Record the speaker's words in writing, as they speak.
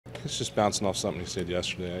It's just bouncing off something you said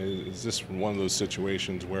yesterday. Is this one of those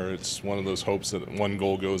situations where it's one of those hopes that one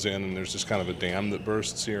goal goes in and there's just kind of a dam that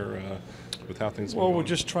bursts here with how things are going? Well, we're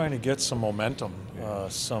just trying to get some momentum,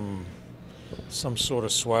 some sort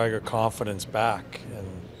of swagger, confidence back, and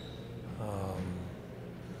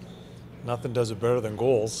nothing does it better than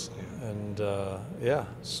goals. And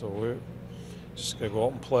so we're just gonna go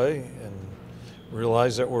out and play and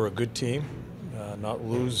realize that we're a good team, not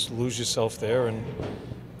lose yourself there, and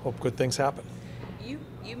hope good things happen.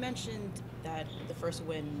 You mentioned that the first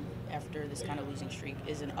win after this kind of losing streak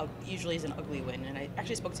usually is an ugly win, and I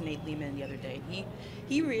actually spoke to Nate Lehman the other day.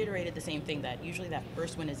 He reiterated the same thing, that usually that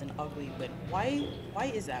first win is an ugly win.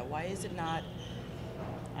 Why is that? Why is it not?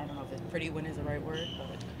 I don't know if pretty win is the right word,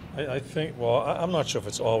 but I think, well, I'm not sure if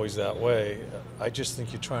it's always that way. I just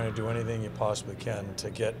think you're trying to do anything you possibly can to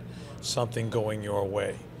get something going your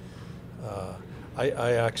way.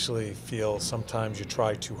 I actually feel sometimes you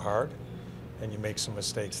try too hard and you make some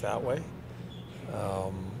mistakes that way,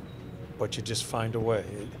 but you just find a way.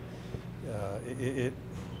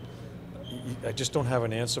 I just don't have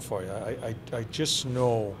an answer for you. I just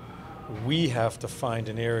know we have to find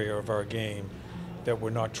an area of our game that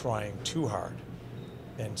we're not trying too hard,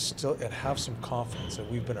 and have some confidence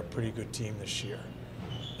that we've been a pretty good team this year,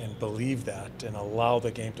 and believe that, and allow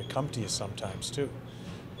the game to come to you sometimes too.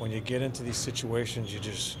 When you get into these situations, you're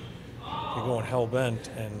going hell bent,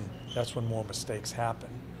 and that's when more mistakes happen.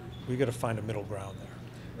 We got to find a middle ground there.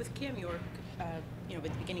 With Cam York, at the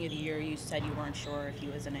beginning of the year, you said you weren't sure if he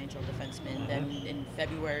was an NHL defenseman. Then in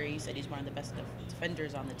February, you said he's one of the best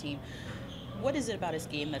defenders on the team. What is it about his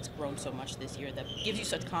game that's grown so much this year that gives you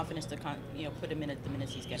such confidence to put him in at the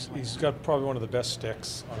minutes he's getting? He's got probably one of the best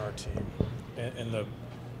sticks on our team, and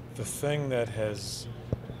the thing that has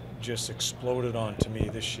just exploded onto me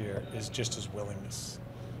this year is just his willingness.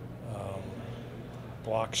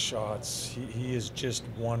 Block shots. He is just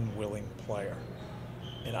one willing player,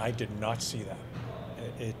 and I did not see that.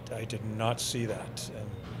 I did not see that,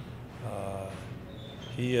 and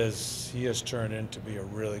he has turned into be a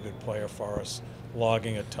really good player for us,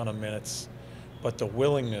 logging a ton of minutes. But the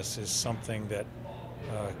willingness is something that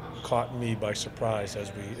caught me by surprise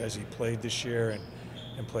as he played this year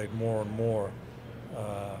and played more and more.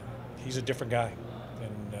 He's a different guy,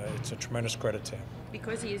 and it's a tremendous credit to him.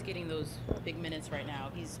 Because he is getting those big minutes right now,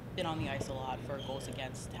 he's been on the ice a lot for goals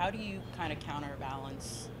against. How do you kind of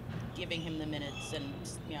counterbalance giving him the minutes and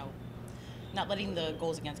not letting the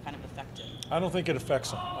goals against kind of affect him? I don't think it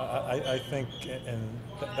affects him. I think, and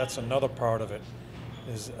that's another part of it,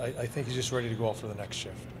 is I think he's just ready to go out for the next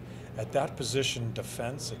shift. At that position,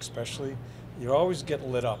 defense especially, you always get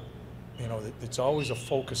lit up. It's always a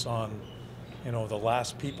focus on the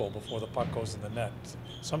last people before the puck goes in the net.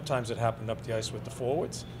 Sometimes it happened up the ice with the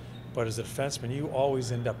forwards, but as a defenseman, you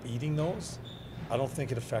always end up eating those. I don't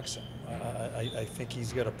think it affects him. I think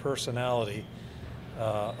he's got a personality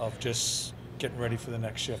of just getting ready for the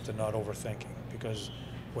next shift and not overthinking. Because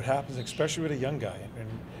what happens, especially with a young guy, and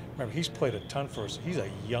remember, he's played a ton for us. He's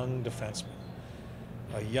a young defenseman.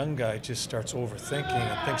 A young guy just starts overthinking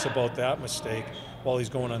and thinks about that mistake while he's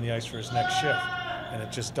going on the ice for his next shift. And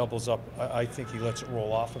it just doubles up. I think he lets it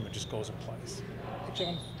roll off him and just goes and plays. Hey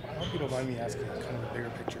John, I hope you don't mind me asking kind of a bigger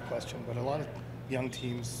picture question, but a lot of young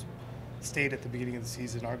teams state at the beginning of the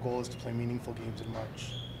season, our goal is to play meaningful games in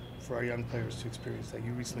March for our young players to experience that.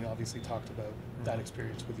 You recently obviously talked about that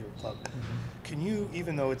experience with your club. Can you,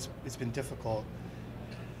 even though it's been difficult,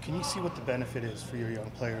 can you see what the benefit is for your young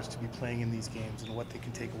players to be playing in these games and what they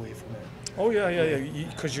can take away from it? Oh yeah.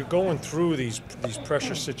 Because you're going through these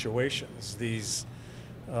pressure situations, these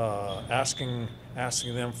asking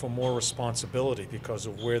them for more responsibility because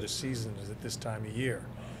of where the season is at this time of year.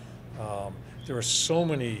 There are so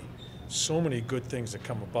many good things that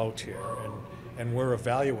come about here, and we're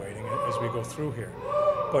evaluating it as we go through here.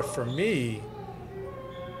 But for me,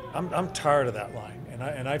 I'm tired of that line,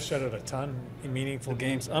 and I've said it a ton in meaningful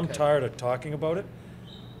games. I'm tired of talking about it.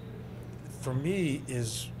 For me,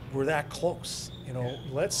 we're that close.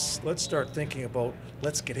 Let's start thinking about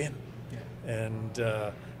let's get in. And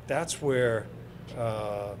that's where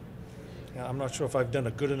I'm not sure if I've done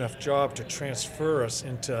a good enough job to transfer us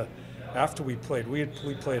into. After we played, we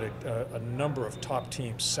played a number of top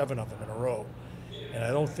teams, 7 of them in a row, and I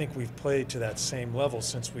don't think we've played to that same level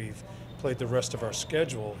since we've played the rest of our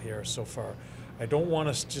schedule here so far. I don't want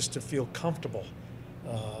us just to feel comfortable,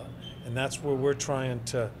 and that's where we're trying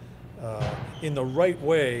to, in the right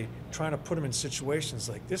way, trying to put them in situations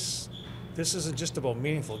like this. This isn't just about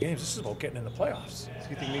meaningful games. This is about getting in the playoffs.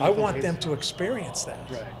 I want them to experience that.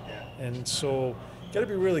 Right. Yeah. And so, got to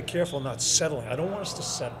be really careful not settling. I don't want us to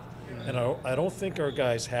settle. And I don't think our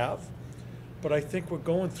guys have, but I think we're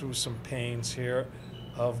going through some pains here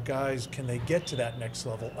of guys, can they get to that next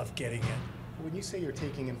level of getting in? When you say you're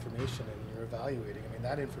taking information and you're evaluating, I mean,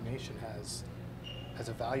 that information has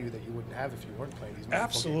a value that you wouldn't have if you weren't playing these meaningful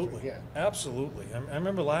Absolutely. games. Yeah. Absolutely. I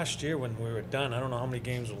remember last year when we were done, I don't know how many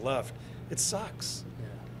games were left. It sucks.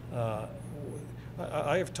 Yeah.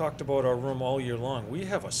 I have talked about our room all year long. We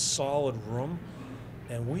have a solid room,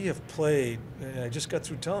 and we have played, and I just got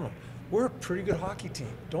through telling them, we're a pretty good hockey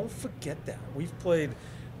team. Don't forget that. We've played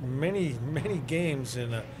many, many games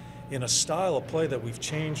in a style of play that we've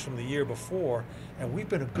changed from the year before, and we've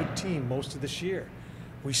been a good team most of this year.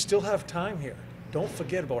 We still have time here. Don't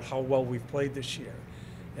forget about how well we've played this year.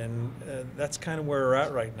 And that's kind of where we're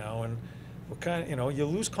at right now. And we're kind of, you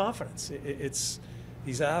lose confidence. It's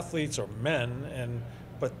these athletes are men,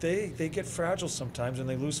 but they get fragile sometimes and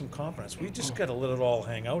they lose some confidence. We just got to let it all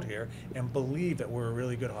hang out here and believe that we're a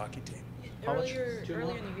really good hockey team. Earlier in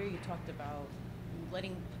the year, you talked about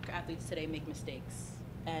letting athletes today make mistakes.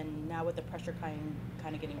 And now with the pressure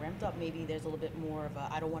kind of getting ramped up, maybe there's a little bit more of a,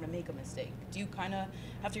 I don't want to make a mistake. Do you kind of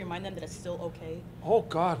have to remind them that it's still okay? Oh,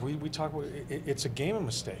 God, we talk about it's a game of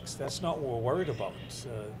mistakes. That's not what we're worried about.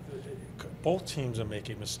 Both teams are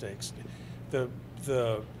making mistakes. The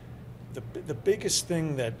biggest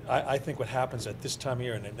thing that I think what happens at this time of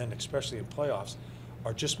year, and then especially in playoffs,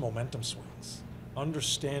 are just momentum swings,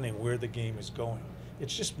 understanding where the game is going.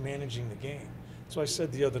 It's just managing the game. So I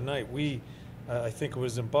said the other night, I think it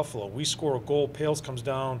was in Buffalo, we score a goal, Pales comes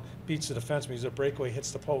down, beats the defenseman, he's a breakaway,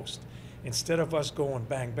 hits the post. Instead of us going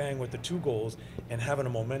bang, bang with the 2 goals and having a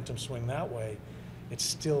momentum swing that way, it's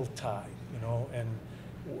still tied, and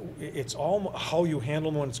it's all how you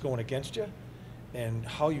handle when it's going against you and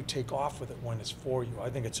how you take off with it when it's for you. I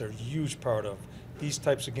think it's a huge part of these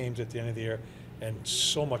types of games at the end of the year, and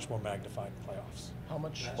so much more magnified in playoffs. How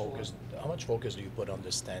much focus do you put on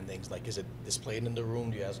the standings? Like, is it displayed in the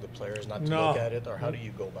room? Do you ask the players not to look at it, or how do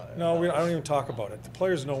you go about it? No, I don't even talk about it. The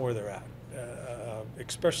players know where they're at,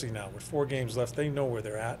 especially now with 4 games left. They know where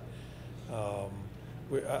they're at.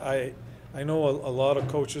 I know a lot of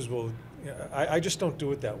coaches will. I just don't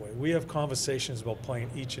do it that way. We have conversations about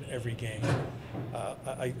playing each and every game.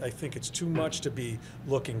 I think it's too much to be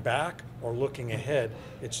looking back or looking ahead.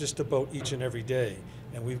 It's just about each and every day.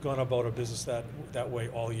 And we've gone about our business that way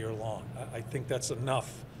all year long. I think that's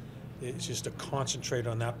enough. It's just to concentrate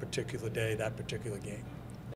on that particular day, that particular game.